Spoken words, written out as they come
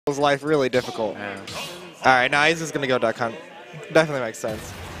his life really difficult. Yeah. All right, now he's just gonna go duck hunt. Definitely makes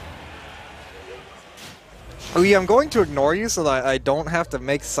sense. Oh yeah, I'm going to ignore you so that I don't have to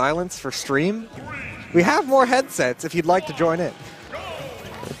make silence for stream. We have more headsets if you'd like to join in.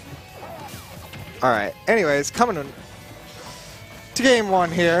 All right. Anyways, coming in to game one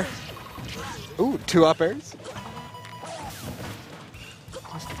here. Ooh, 2 up airs.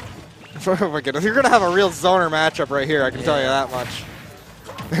 Oh my goodness, you're gonna have a real zoner matchup right here. I can tell you that much.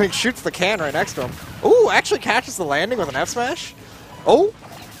 He shoots the can right next to him. Ooh, actually catches the landing with an F smash. Oh,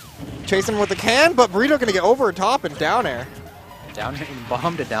 chasing him with the can, but Burrito gonna get over top and down air. Down air,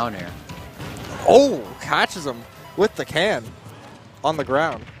 bomb to down air. Oh, catches him with the can on the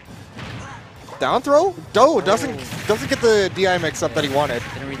ground. Down throw? Doesn't get the DI mix up that he wanted.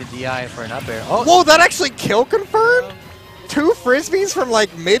 Didn't read the DI for an up air. Oh, Whoa, that actually kill confirmed? 2 frisbees from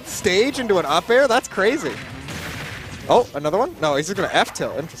like mid-stage into an up air? That's crazy. Oh, another one? No, he's just gonna F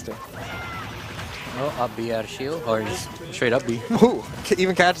tilt. Interesting. oh, up B out of shield, or just straight up B. Ooh,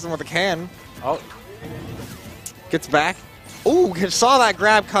 even catches him with a can. Oh, Gets back. Ooh, saw that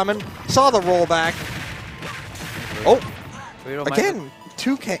grab coming. Saw the roll back. Oh, Burrito might again,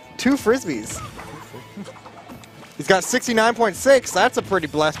 2 frisbees. He's got 69.6. That's a pretty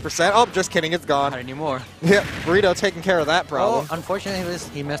blessed percent. Oh, just kidding. It's not gone. anymore. Yep, Burrito taking care of that problem. Oh, unfortunately,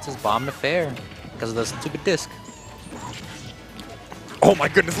 he missed his bomb to fair because of the stupid disc. Oh my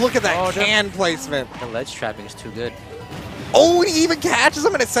goodness, look at that Oh, can placement. The ledge trapping is too good. Oh, and he even catches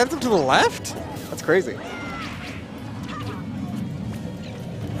him and it sends him to the left? That's crazy.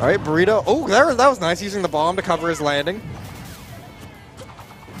 All right, Burrito. Oh, that was nice, using the bomb to cover his landing.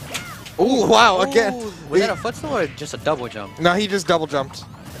 Oh, wow, again. Was that a footstool or just a double jump? No, he just double jumped.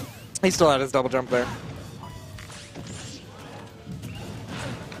 He still had his double jump there.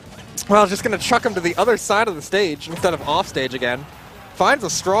 Well, just going to chuck him to the other side of the stage instead of off stage again. Finds a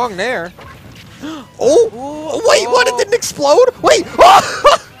strong nair. Oh, wait, what? It didn't explode? Wait.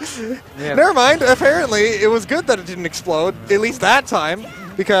 Yeah. Never mind. Apparently, it was good that it didn't explode, at least that time,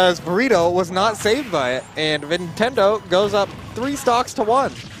 because Burrito was not saved by it, and Vintendo goes up 3 stocks to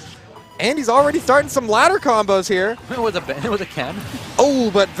 1. And he's already starting some ladder combos here. With a can.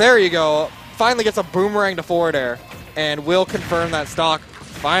 Oh, but there you go. Finally gets a boomerang to forward air, and will confirm that stock,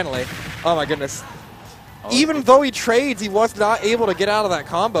 finally. Oh my goodness. Oh, Even though he trades, he was not able to get out of that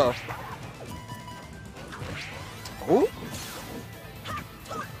combo. Ooh.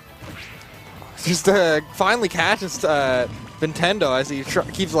 Just finally catches Vintendo as he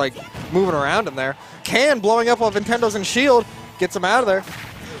keeps like moving around in there. Can blowing up while Vintendo's in shield. Gets him out of there.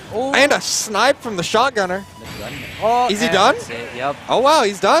 Oh. And a snipe from the shotgunner. Oh, Is he done? That's it, yep. Oh wow,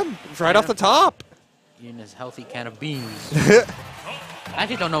 he's done. It's right off the top. In his healthy can of beans. I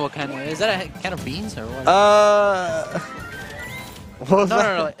actually don't know what kind of... Is that a can of beans or what? What was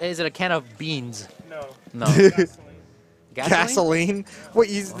that? No. Is it a can of beans? No. Gasoline? Wait,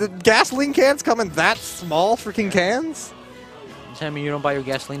 the gasoline cans come in that small freaking cans? You tell me you don't buy your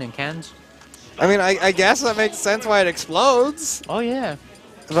gasoline in cans? I mean, I guess that makes sense why it explodes. Oh, yeah.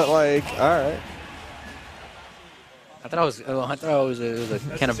 But like, alright. I thought it was a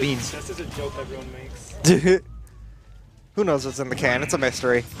can of beans. That's just a joke everyone makes. Who knows what's in the can? It's a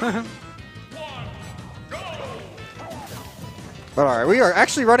mystery. But alright, we are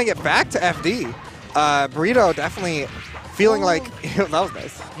actually running it back to FD. Burrito definitely feeling like... that was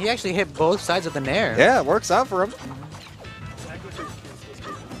nice. He actually hit both sides of the nair. Yeah, it works out for him.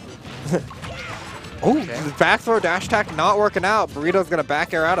 Oh, the back throw dash attack not working out. Burrito's going to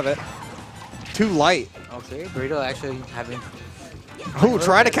back air out of it. Too light. Okay, Burrito actually having... Oh,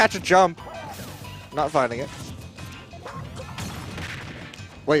 trying to catch a jump. Not finding it.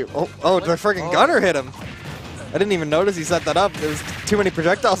 Wait, oh, the freaking gunner hit him. I didn't even notice he set that up. There was too many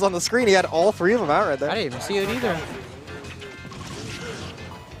projectiles on the screen. He had all 3 of them out right there. I didn't even see it either.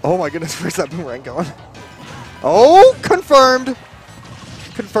 Oh my goodness, where's that boomerang going? Oh, confirmed.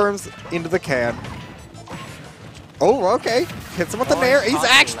 Confirms into the can. Oh, okay. Hits him with the nair. He's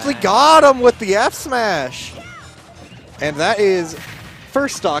actually got him with the F smash. And that is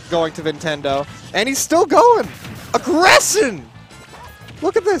first stock going to Vintendo. And he's still going. Aggression.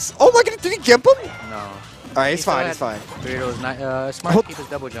 Look at this. Oh my goodness, did he gimp him? No. All right, he's fine, he's fine. Burrito was not smart to keep his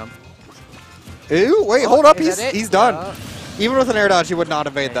double jump. Ew, wait, hold up, Is that it? he's done. Even with an air dodge, he would not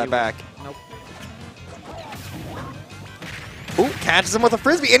have made that back. Nope. Ooh, catches him with a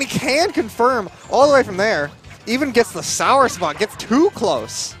frisbee, and he can confirm all the way from there. Even gets the sour spot, gets too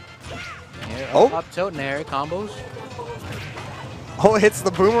close. Up tilt nair combos. Oh, hits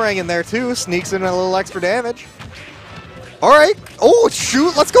the boomerang in there too, sneaks in a little extra damage. All right. Oh,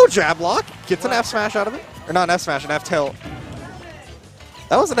 shoot, let's go jab lock. Gets an F smash out of it. Or not an F smash, an F tilt.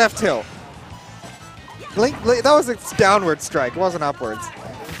 That was an F tilt. That was a downward strike. It wasn't upwards.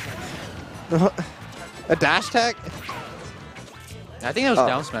 A dash tag? I think that was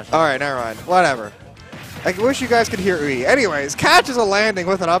down smash. All right, never mind. Whatever. I wish you guys could hear E. Anyways, catches a landing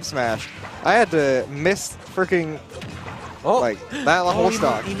with an up smash. I had to miss freaking like that whole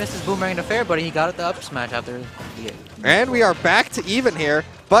stock. He missed his boomerang to fair, but he got it the up smash after. And we are back to even here,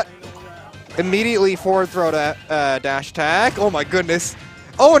 but immediately forward throw to dash attack. Oh my goodness.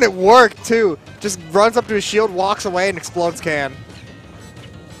 Oh, and it worked too. Just runs up to his shield, walks away, and explodes can.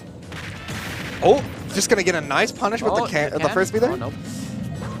 Oh, just gonna get a nice punish with the frisbee there. Oh, nope.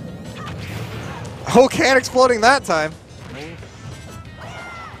 Oh, can exploding that time.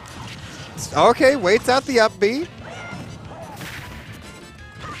 Okay, waits out the up B.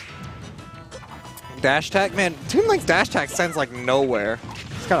 Dash attack, man. Toon Link's dash attack sends like nowhere.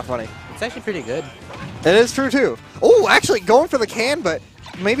 It's kind of funny. It's actually pretty good. It is true too. Oh, actually going for the can, but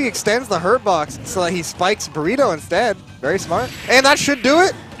maybe extends the hurt box so that he spikes Burrito instead. Very smart. And that should do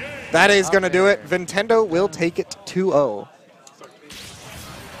it. That is going to do it. Vintendo will take it 2-0.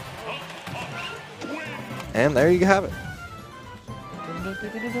 And there you have it.